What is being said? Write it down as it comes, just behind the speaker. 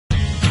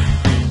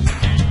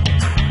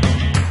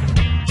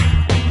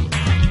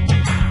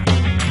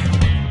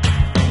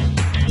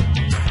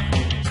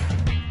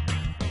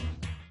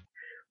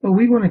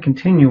we want to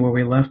continue where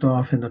we left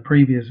off in the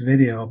previous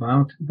video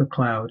about the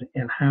cloud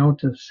and how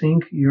to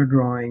sync your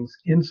drawings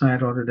inside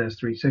Autodesk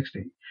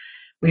 360.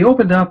 We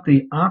opened up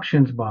the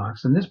options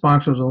box, and this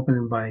box was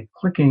opened by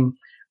clicking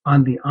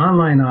on the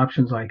online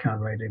options icon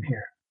right in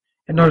here.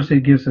 And notice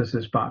it gives us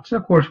this box.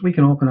 Of course, we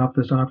can open up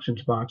this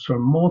options box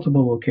from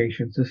multiple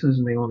locations. This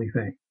isn't the only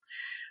thing.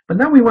 But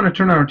now we want to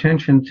turn our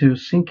attention to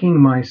syncing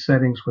my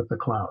settings with the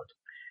cloud.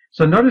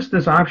 So notice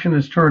this option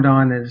is turned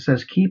on and it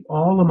says keep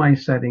all of my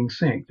settings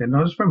synced. And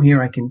notice from here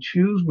I can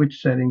choose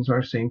which settings are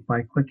synced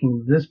by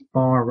clicking this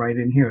bar right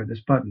in here,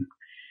 this button.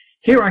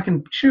 Here I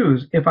can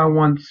choose if I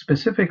want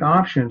specific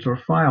options or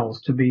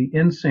files to be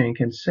in sync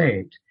and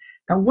saved.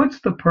 Now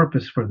what's the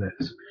purpose for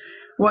this?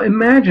 Well,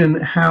 imagine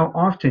how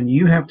often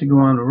you have to go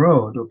on the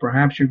road, or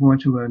perhaps you're going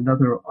to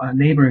another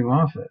neighboring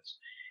office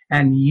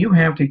and you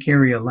have to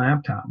carry a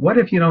laptop. What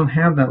if you don't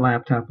have that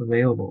laptop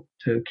available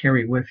to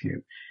carry with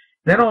you?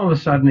 Then all of a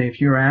sudden, if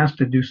you're asked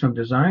to do some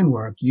design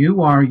work,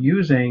 you are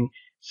using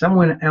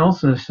someone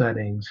else's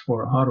settings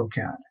for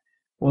AutoCAD.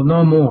 Well,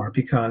 no more,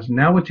 because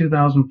now with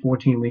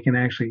 2014, we can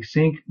actually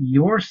sync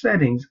your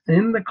settings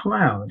in the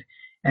cloud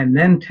and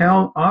then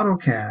tell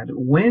AutoCAD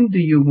when do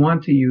you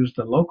want to use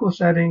the local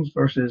settings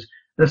versus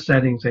the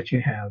settings that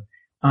you have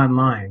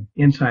online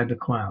inside the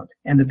cloud.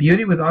 And the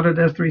beauty with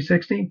Autodesk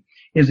 360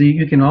 is that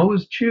you can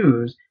always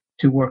choose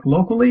to work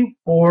locally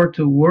or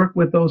to work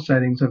with those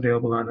settings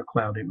available on the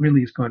cloud. It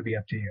really is going to be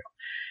up to you.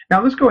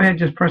 Now let's go ahead and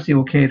just press the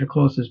OK to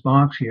close this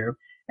box here.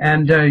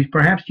 And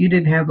perhaps you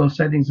didn't have those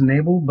settings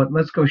enabled, but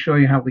let's go show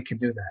you how we can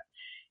do that.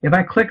 If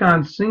I click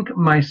on Sync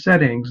My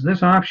Settings,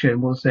 this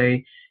option will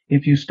say,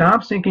 if you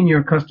stop syncing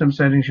your custom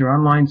settings, your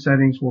online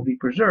settings will be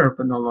preserved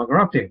but no longer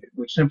updated,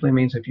 which simply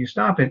means if you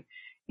stop it,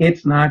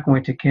 it's not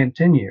going to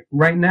continue.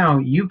 Right now,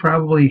 you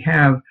probably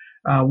have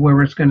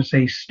where it's going to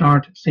say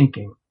Start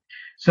Syncing.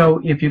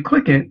 So if you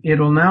click it,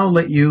 it'll now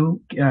let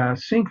you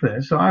sync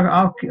this. So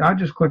I'll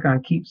just click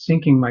on Keep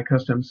Syncing My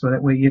Custom so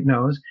that way it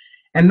knows.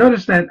 And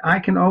notice that I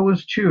can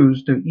always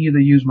choose to either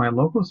use my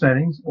local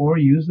settings or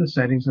use the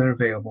settings that are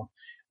available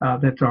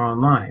that are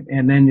online.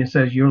 And then it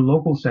says your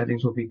local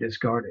settings will be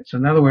discarded. So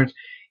in other words,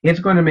 it's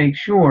going to make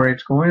sure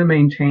it's going to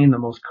maintain the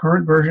most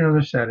current version of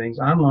the settings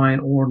online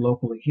or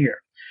locally here.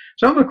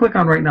 So I'm going to click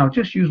on right now,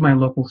 just use my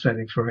local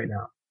settings for right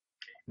now.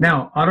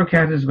 Now,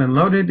 AutoCAD has been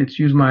loaded. It's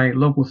used my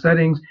local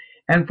settings.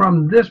 And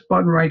from this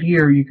button right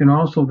here, you can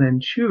also then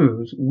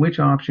choose which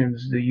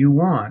options do you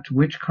want,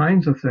 which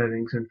kinds of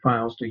settings and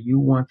files do you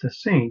want to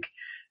sync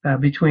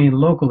between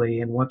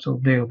locally and what's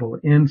available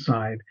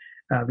inside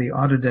the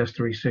Autodesk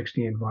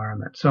 360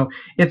 environment. So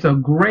it's a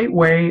great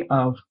way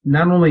of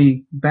not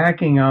only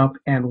backing up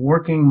and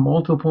working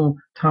multiple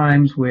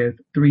times with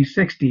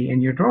 360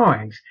 in your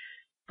drawings,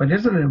 but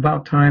isn't it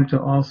about time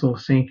to also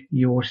sync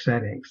your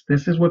settings?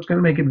 This is what's going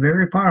to make it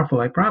very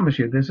powerful. I promise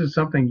you, this is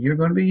something you're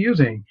going to be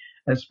using,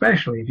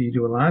 especially if you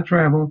do a lot of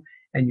travel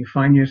and you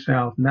find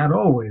yourself not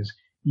always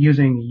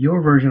using your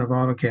version of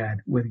AutoCAD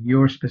with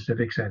your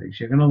specific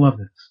settings. You're going to love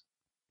this.